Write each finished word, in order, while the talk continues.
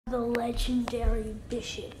The legendary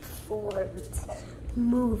Bishop formed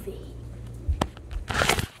movie.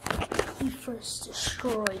 He first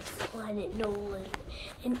destroyed Planet Nolan,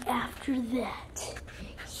 and after that,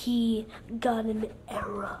 he got an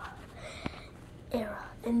era,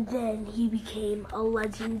 and then he became a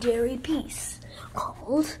legendary piece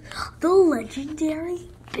called the Legendary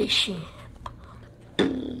Bishop.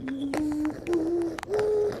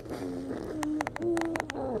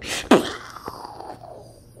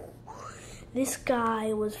 This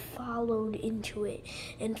guy was followed into it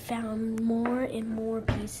and found more and more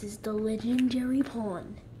pieces. The legendary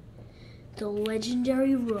pawn, the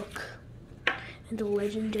legendary rook, and the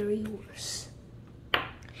legendary horse.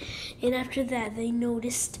 And after that, they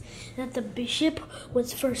noticed that the bishop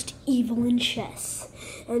was first evil in chess.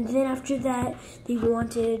 And then after that, they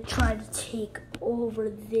wanted to try to take over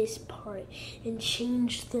this part and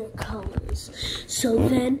change their colors. So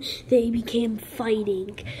then they became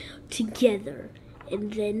fighting together.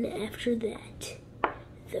 And then after that,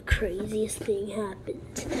 the craziest thing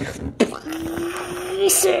happened.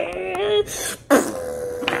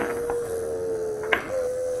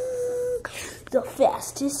 The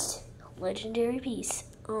fastest legendary piece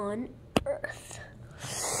on Earth.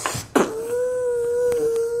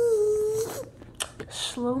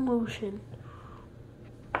 Slow motion.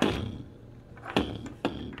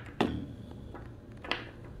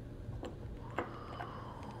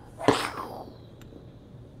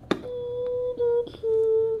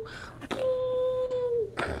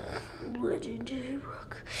 Legendary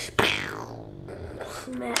rook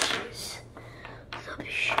smashes the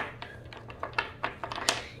bishop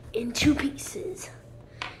in two pieces.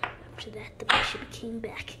 After that, the bishop came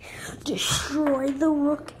back, destroyed the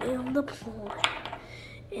rook and the pawn,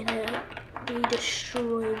 and they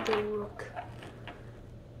destroyed the rook.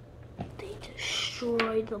 They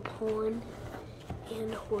destroyed the pawn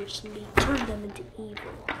and horse, and they turned them into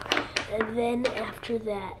evil. And then after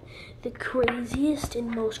that, the craziest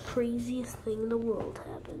and most craziest thing in the world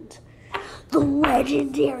happened. The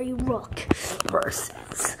legendary rook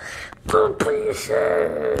versus the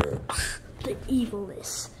bishops. The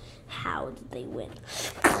evilness. How did they win?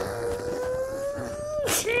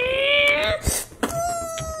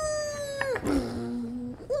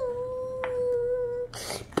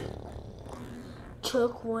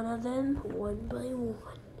 Took one of them one by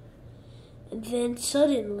one. And then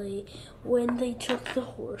suddenly, when they took the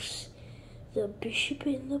horse, the bishop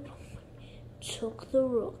and the pawn took the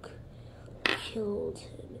rook, killed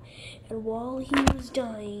him. And while he was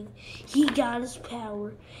dying, he got his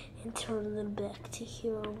power and turned them back to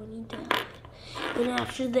hero when he died. And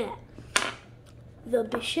after that, the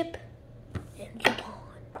bishop and the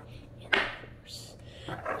pawn and the horse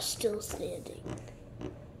were still standing.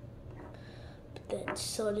 But then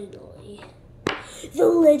suddenly, the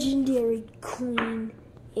legendary queen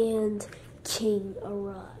and king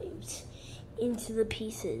arrived into the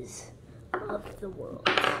pieces of the world.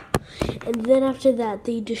 And then after that,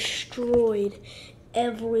 they destroyed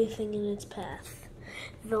everything in its path.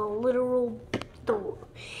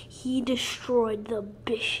 He destroyed the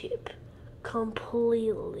bishop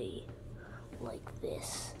completely, like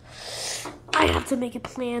this. I have to make a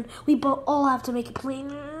plan. We all have to make a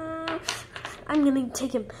plan. I'm gonna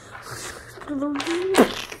take him.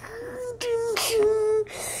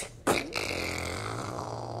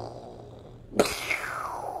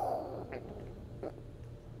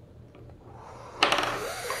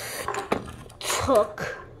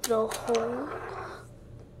 Took the whole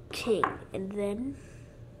king, and then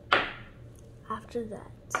after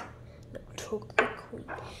that, took the queen.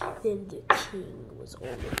 Then the king was over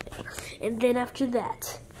there, and then after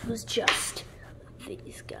that, it was just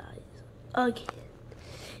these guys again.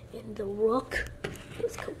 And the rook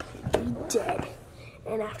was completely dead.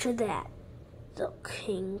 And after that, the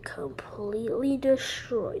king completely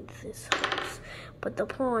destroyed this house. But the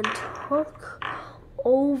pawn took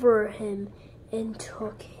over him and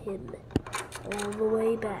took him all the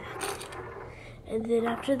way back. And then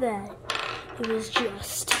after that, it was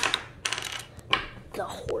just the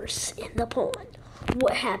horse and the pawn.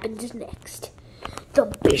 What happened next? The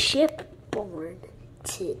bishop burned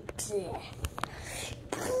to death.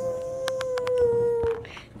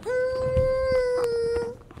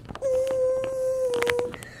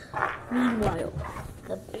 Meanwhile,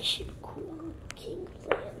 the bishop queen king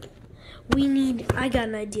plan. I got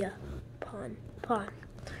an idea. Pawn.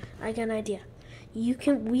 I got an idea. We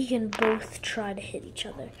can both try to hit each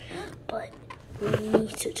other, but we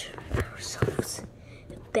need to turn ourselves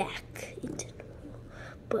back into normal.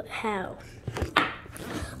 But how?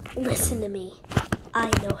 Listen to me. I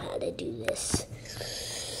know how to do this.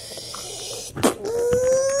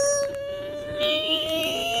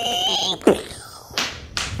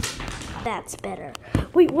 better.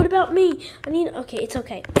 Wait, what about me? Okay, it's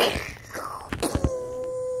okay.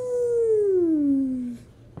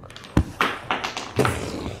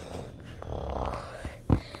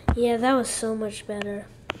 Yeah, that was so much better.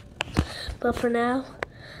 But for now,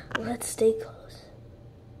 let's stay close.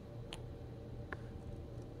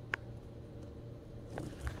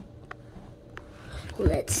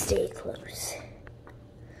 Let's stay close.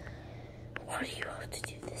 Why do you have to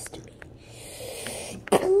do this to me?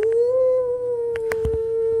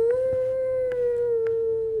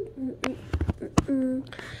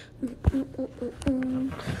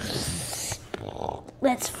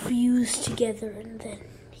 Let's fuse together and then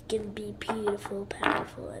we can be beautiful,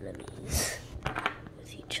 powerful enemies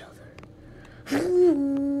with each other.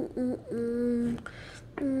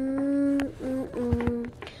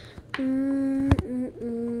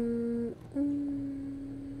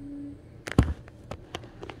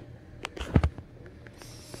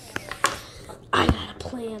 I got a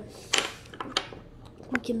plan.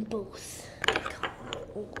 We can both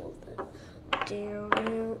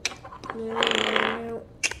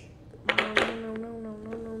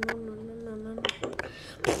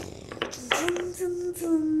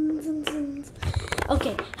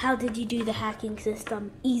Okay, how did you do the hacking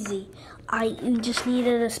system? Easy. You just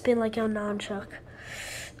needed to spin like a nunchuck.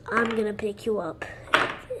 I'm gonna pick you up.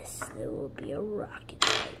 There will be a rocket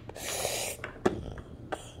type.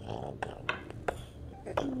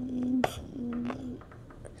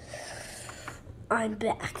 I'm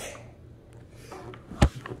back.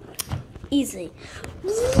 Easy.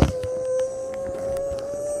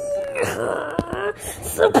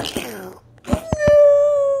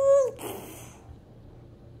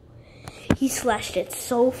 He slashed it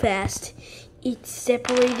so fast, it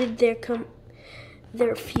separated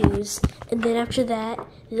their fuse, and then after that,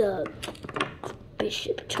 the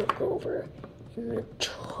bishop took over and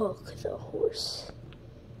took the horse.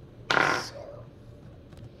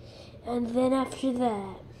 And then after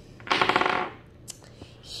that,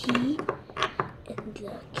 he and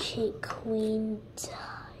the queen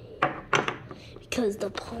died because the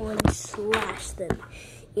pawn slashed them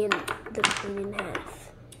in the queen in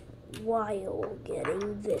half while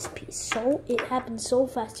getting this piece. So it happened so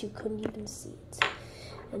fast you couldn't even see it.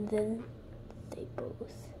 And then they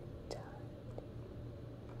both died.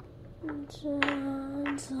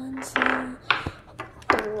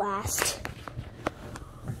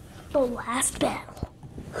 The last battle.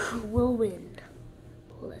 Who will win?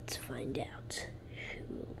 Let's find out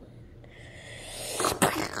who will win.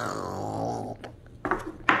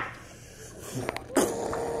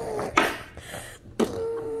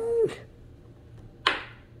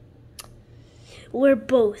 We're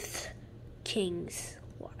both kings.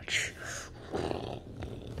 Watch.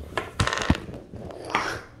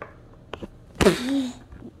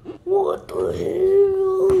 What the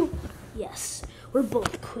hell? Yes, we're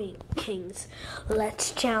both kings.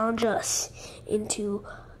 Let's challenge us into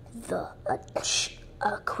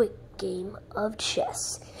a quick game of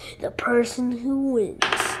chess. The person who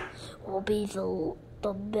wins will be the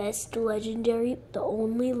best legendary, the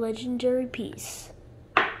only legendary piece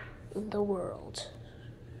in the world.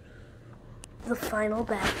 The final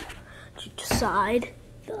battle to decide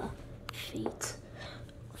the fate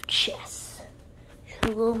of chess.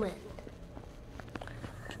 Who will win?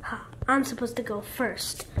 I'm supposed to go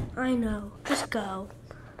first. I know. Just go.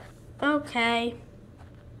 Okay.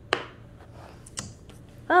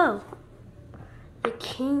 Oh. The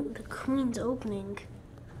queen's opening.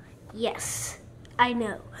 Yes, I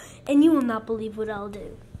know. And you will not believe what I'll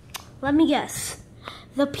do. Let me guess.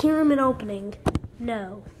 The pyramid opening.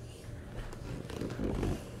 No.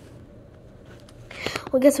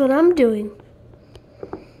 Well, guess what I'm doing?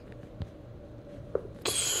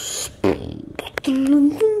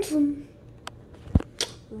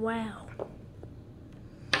 Wow.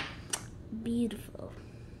 Beautiful.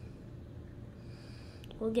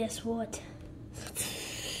 Well, guess what?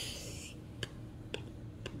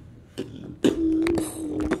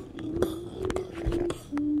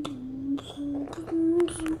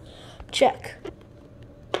 Check.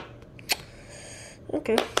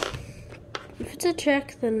 Okay. If it's a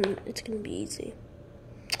check, then it's gonna be easy.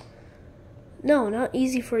 No, not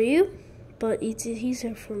easy for you, but it's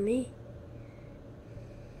easier for me.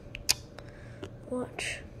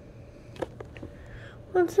 Watch.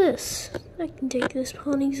 What's this? I can take this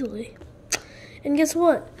pawn easily. And guess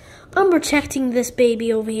what? I'm protecting this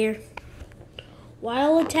baby over here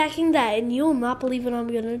while attacking that, and you'll not believe what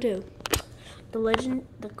I'm gonna do.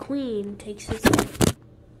 The queen takes his turn.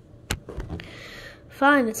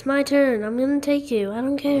 Fine, it's my turn. I'm gonna take you. I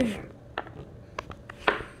don't care.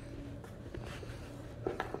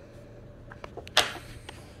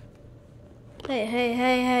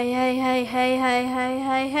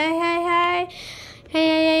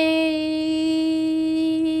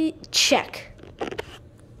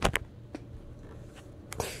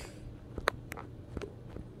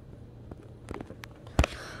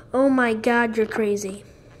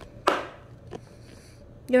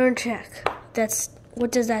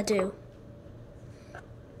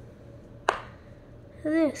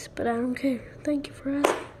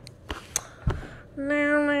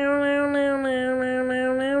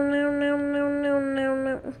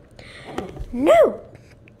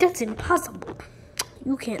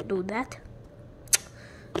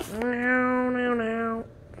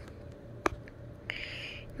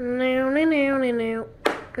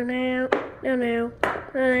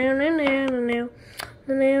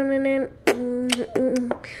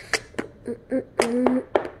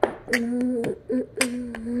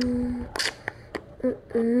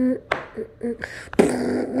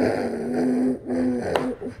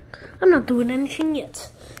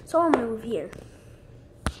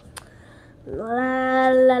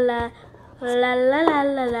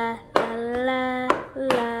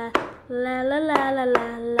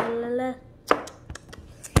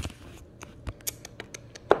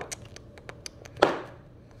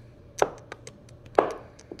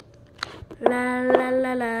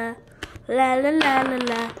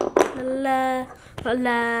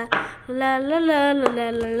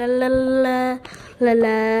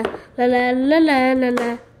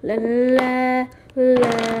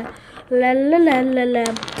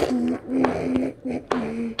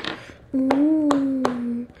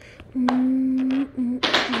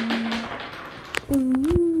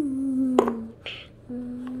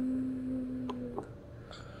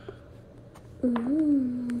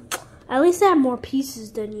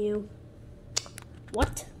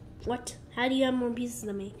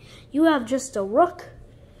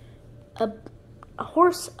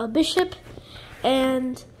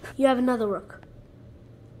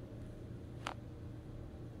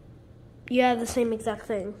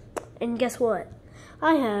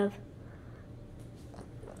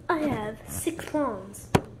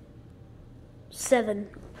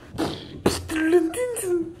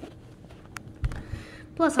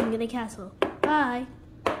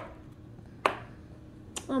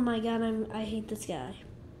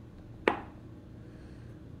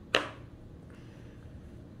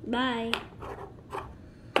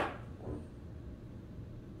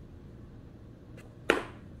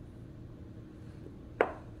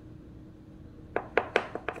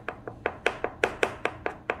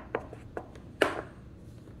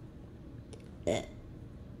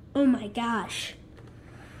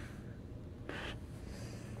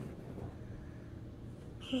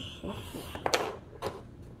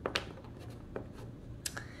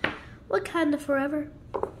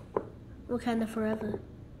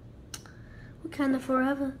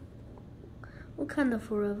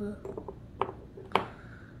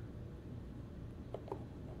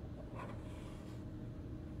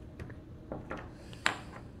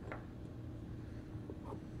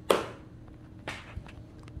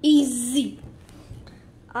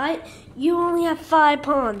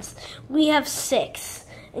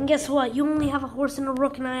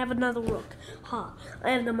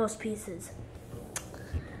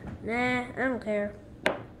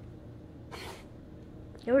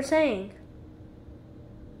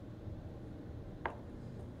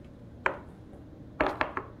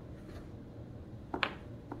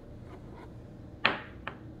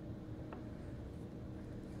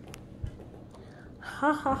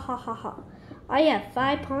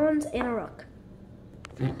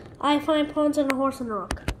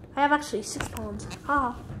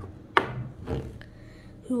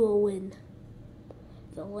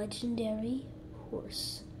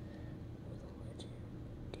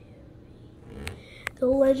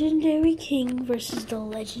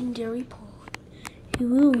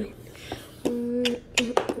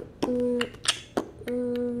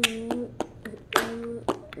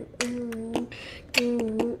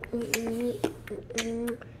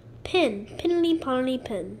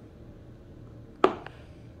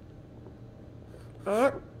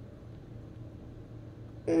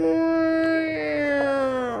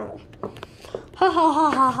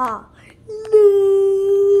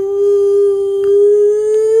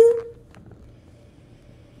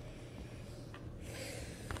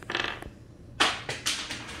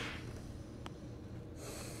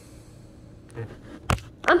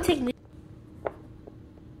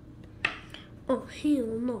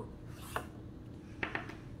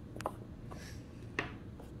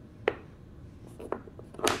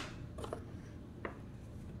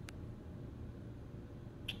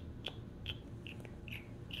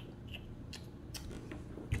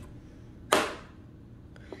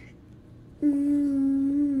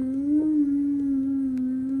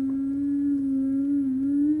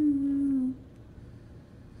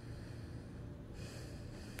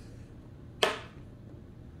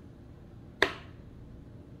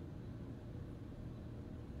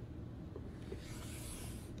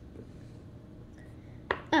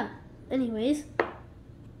 Oh, anyways.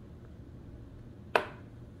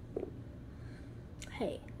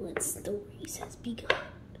 Hey, the race has begun.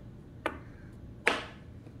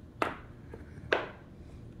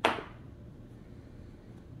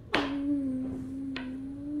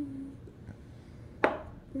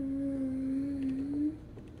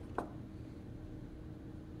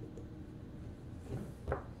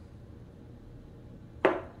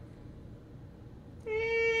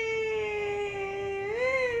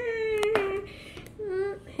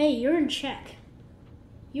 Hey, you're in check.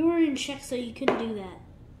 You were in check, so you couldn't do that.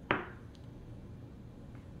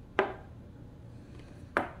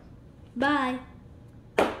 Bye.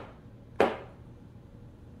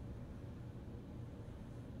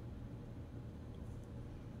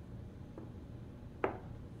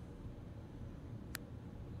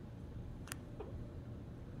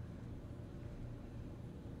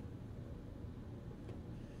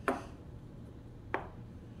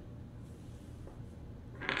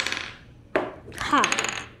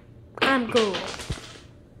 Hi, I'm Gold.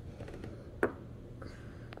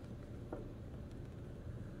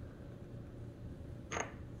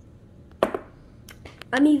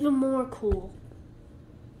 I'm even more cool.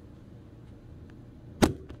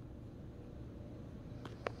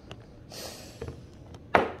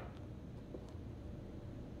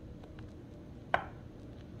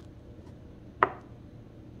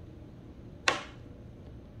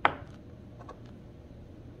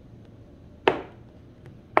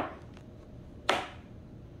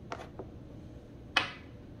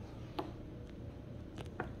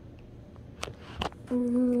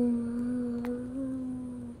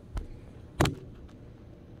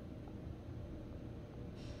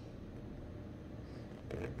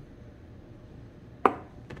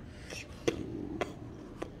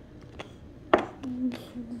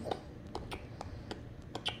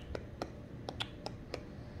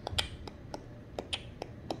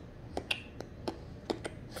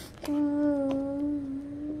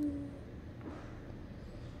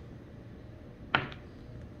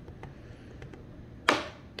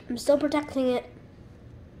 I'm still protecting it.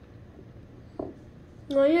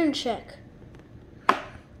 No, you're in check,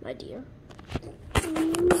 my dear.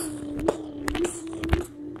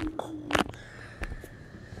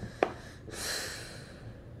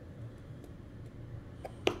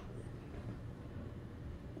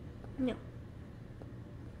 No.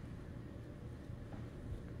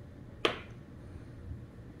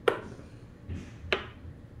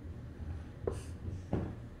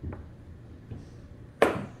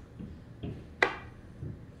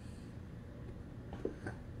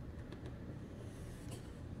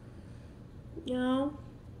 No.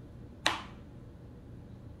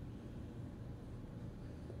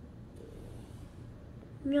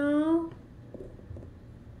 No.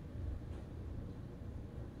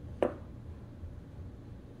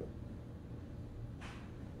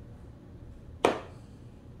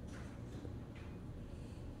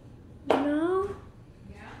 No.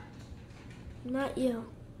 Not you.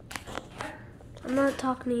 I'm not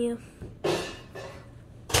talking to you.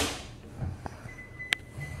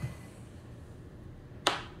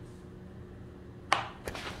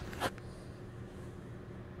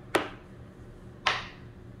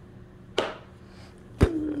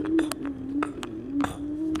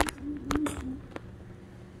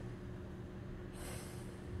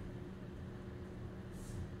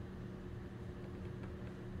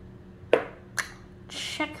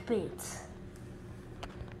 Checkmate.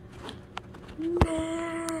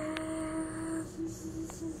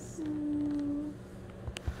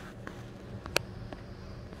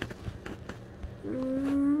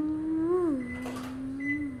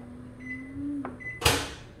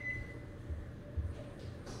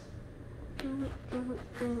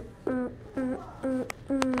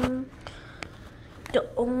 The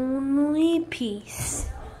only piece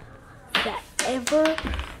that ever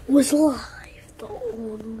was alive. The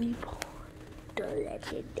only part. The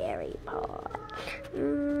legendary part.